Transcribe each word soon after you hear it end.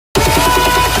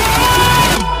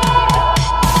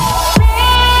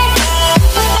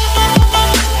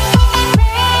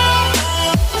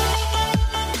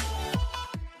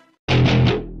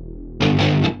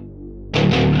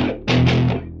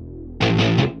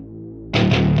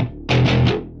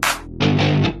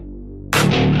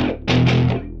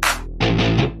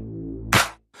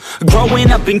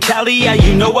Growing up in Cali, yeah,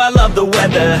 you know I love the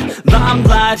weather.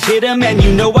 Limelight hit 'em and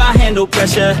you know I handle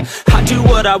pressure. I do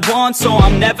what I want, so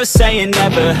I'm never saying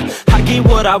never. I get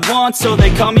what I want, so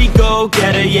they call me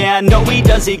go-getter. Yeah, I know he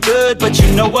does it good, but you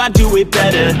know I do it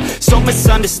better. So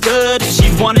misunderstood, if she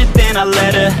wanted then I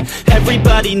let her.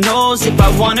 Everybody knows if I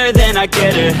want her then I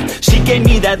get her. She gave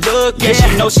me that look, yeah, she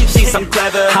knows she thinks I'm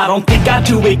clever. I don't think I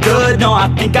do it good, no, I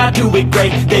think I do it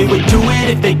great. They would do it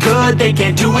if they could, they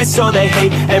can't do it so they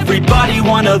hate. Everybody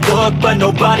wanna look, but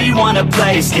nobody wanna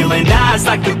play. Stealing eyes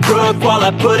like a crook while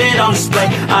I put it on display.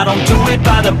 I don't do it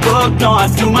by the book, no, I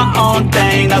do my own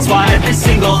thing. That's why every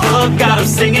single hook got them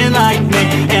singing like me.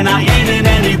 And I ain't in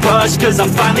any rush, cause I'm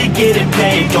finally getting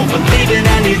paid. Don't believe in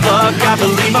any luck, I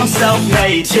believe I'm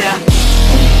self-made, yeah.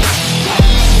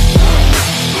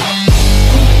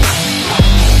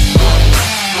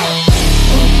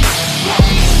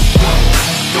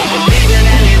 Don't believe in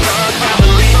any luck, I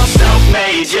believe I'm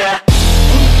self-made, yeah.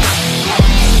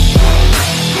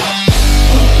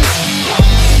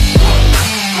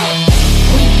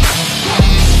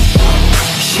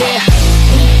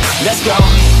 Let's go.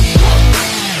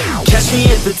 Catch me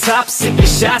at the top, sipping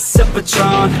shots of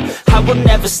Patron. I will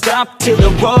never stop till the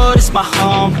road is my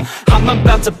home. I'm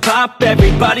about to pop,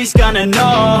 everybody's gonna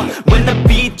know. When the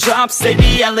beat drops, they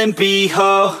be yelling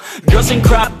B-ho. Girls in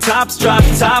crop tops, drop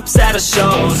tops at our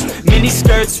shows. Mini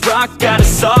skirts rock, got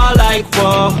us all like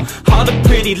whoa. All the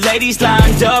pretty ladies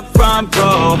lined up front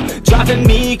row. Driving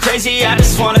me crazy, I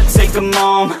just wanna take them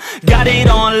home. Got it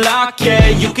on lock, yeah,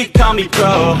 you could call me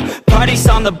pro. Parties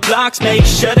on the blocks, make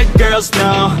sure the girls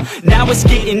know. Now it's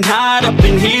getting hot up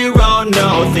in here, oh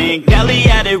no. Think Nelly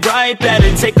had it right,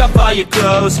 better take off all your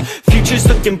clothes. Future's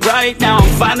looking bright, now I'm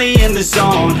finally in the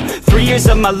zone. 3 years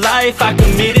of my life, I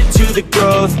committed to the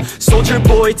growth. Soldier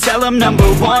boy, tell him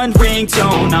 #1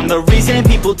 ringtone. I'm the reason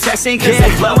people texting, cause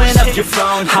they're blowing up your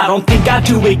phone. I don't think I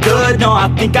do it good, no, I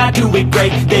think I do it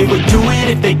great. They would do it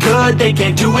if they could, they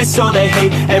can't do it so they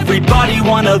hate. Everybody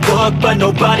wanna look, but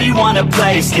nobody wanna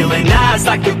play. Stealing eyes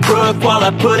like a crook while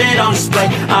I put it on display.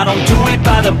 I don't do it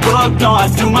by the book, no, I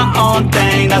do my own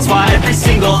thing. That's why every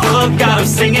single hook got them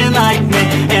singing like me.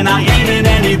 And I ain't in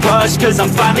any rush, cause I'm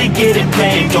finally getting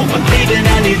paid. Don't believe in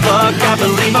any luck, I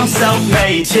believe I'm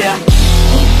self-made, yeah.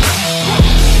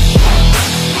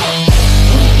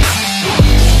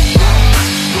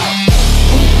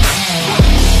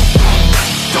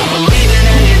 Don't believe in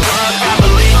any luck, I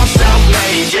believe I'm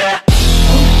self-made, yeah.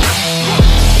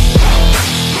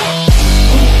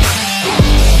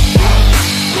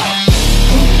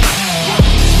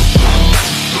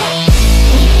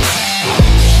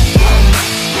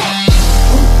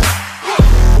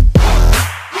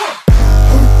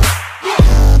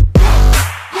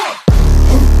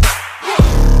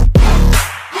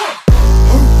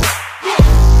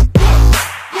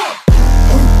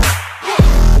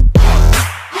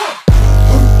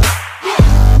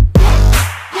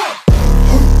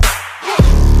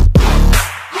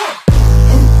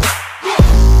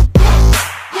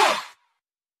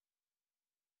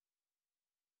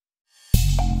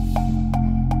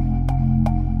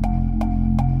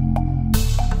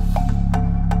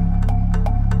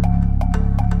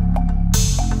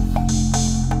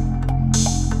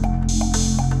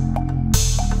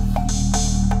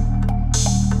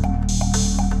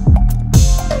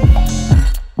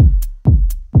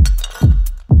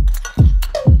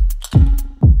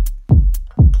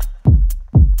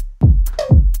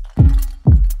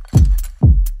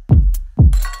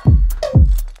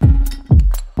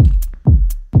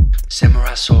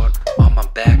 Samurai sword on my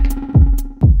back.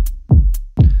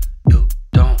 You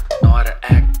don't know how to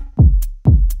act.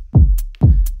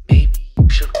 Maybe you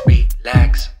should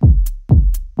relax.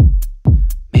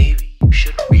 Maybe you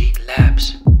should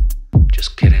relapse.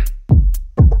 Just kidding.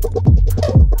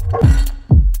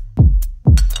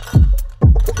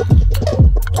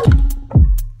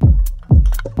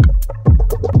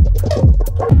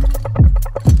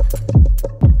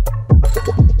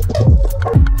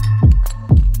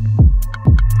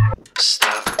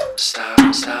 Stop.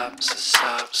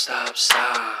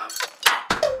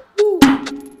 Woo.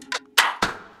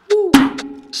 Woo.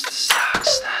 Stop.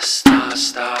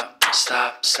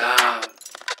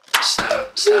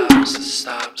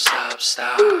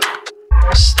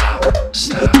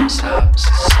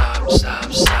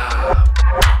 Stop.